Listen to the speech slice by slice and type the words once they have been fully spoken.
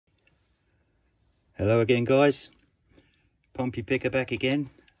Hello again, guys. Pompey Picker back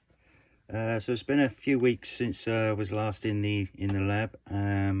again. So it's been a few weeks since I was last in the lab.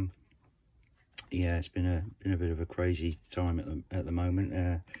 Yeah, it's been a bit of a crazy time at the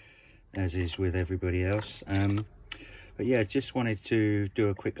moment, as is with everybody else. But yeah, just wanted to do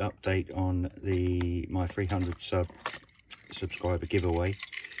a quick update on my 300 subscriber giveaway,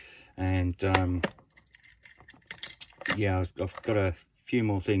 and yeah, I've got a few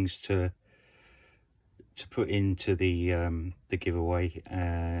more things to put into the giveaway,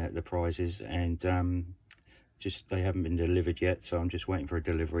 the prizes, and just they haven't been delivered yet, so I'm just waiting for a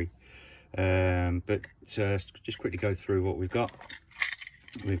delivery. But just quickly go through what we've got.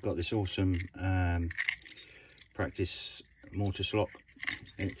 We've got this awesome practice mortise lock.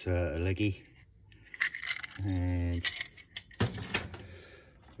 It's a leggy, and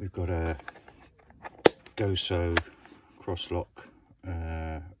we've got a Goso cross lock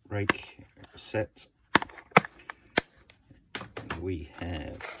rake set. We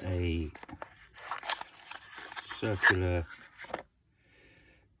have a circular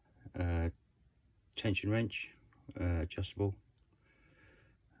tension wrench, adjustable,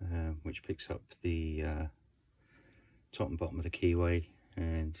 which picks up the top and bottom of the keyway,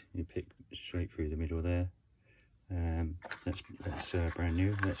 and you pick straight through the middle there. That's brand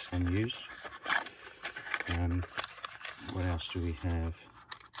new, that's unused. What else do we have?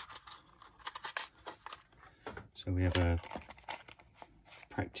 So we have a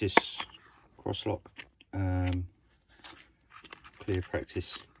practice cross lock, clear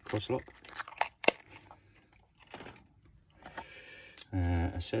practice cross lock,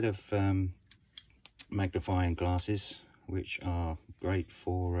 a set of magnifying glasses, which are great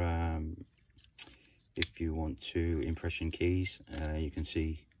for if you want to impression keys. You can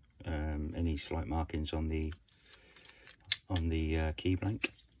see any slight markings on the key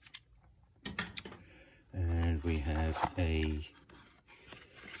blank. And we have a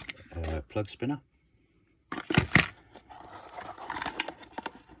plug spinner,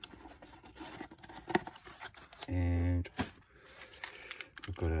 and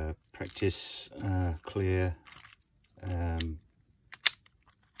we've got a practice clear I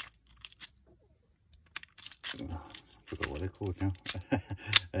forgot what they're called now.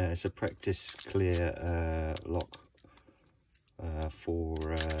 It's a practice clear lock for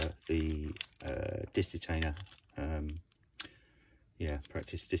the disc detainer. Yeah,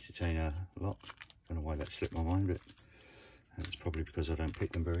 practice disc detainer lock. Don't know why that slipped my mind, but it's probably because I don't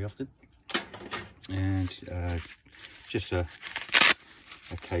pick them very often. And just a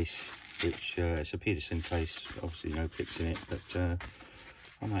case, which it's a Peterson case, obviously no picks in it, but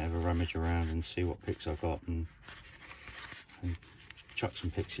I might have a rummage around and see what picks I've got, and chuck some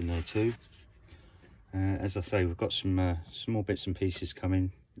picks in there too. As I say, we've got some more bits and pieces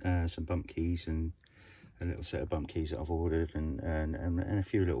coming, some bump keys and a little set of bump keys that I've ordered, and a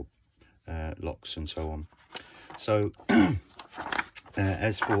few little locks and so on. So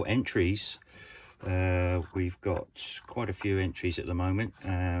as for entries, we've got quite a few entries at the moment,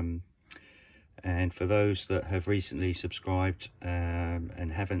 and for those that have recently subscribed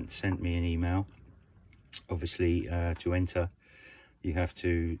and haven't sent me an email, obviously to enter you have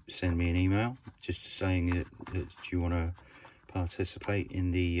to send me an email just saying that you want to participate in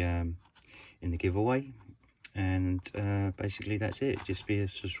the giveaway, and basically that's it. Just be a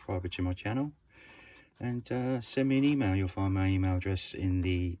subscriber to my channel and send me an email. You'll find my email address in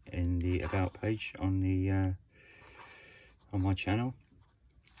the about page on my channel.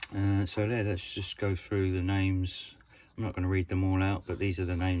 So there, let's just go through the names. I'm not going to read them all out, but these are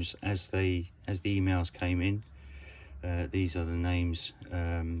the names as the emails came in. These are the names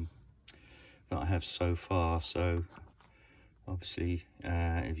that I have so far. So obviously,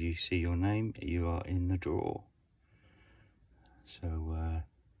 if you see your name, you are in the draw. So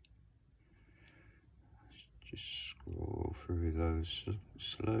just scroll through those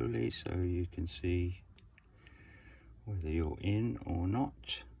slowly so you can see whether you're in or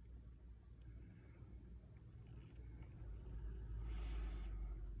not.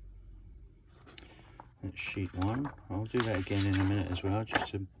 That's sheet 1. I'll do that again in a minute as well, just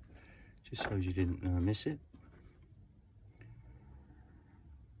so you didn't miss it.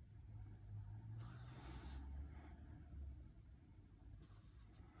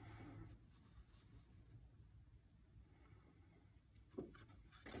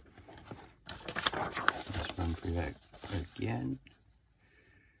 Let's run through that again.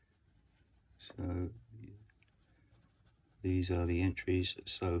 So these are the entries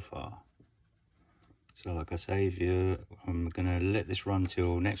so far. So like I say, I'm going to let this run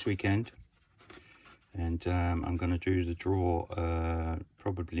till next weekend, and I'm going to do the draw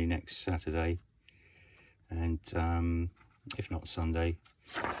probably next Saturday, and if not Sunday,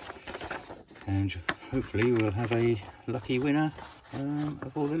 and hopefully we'll have a lucky winner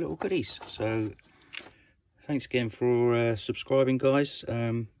of all the little goodies. So thanks again for subscribing, guys,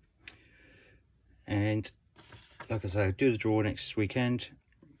 and like I say, I'll do the draw next weekend.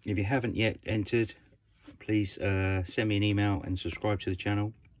 If you haven't yet entered, please send me an email and subscribe to the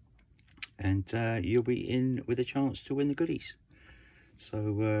channel, and you'll be in with a chance to win the goodies.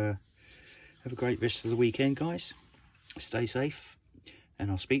 So have a great rest of the weekend, guys. Stay safe,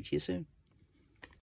 and I'll speak to you soon.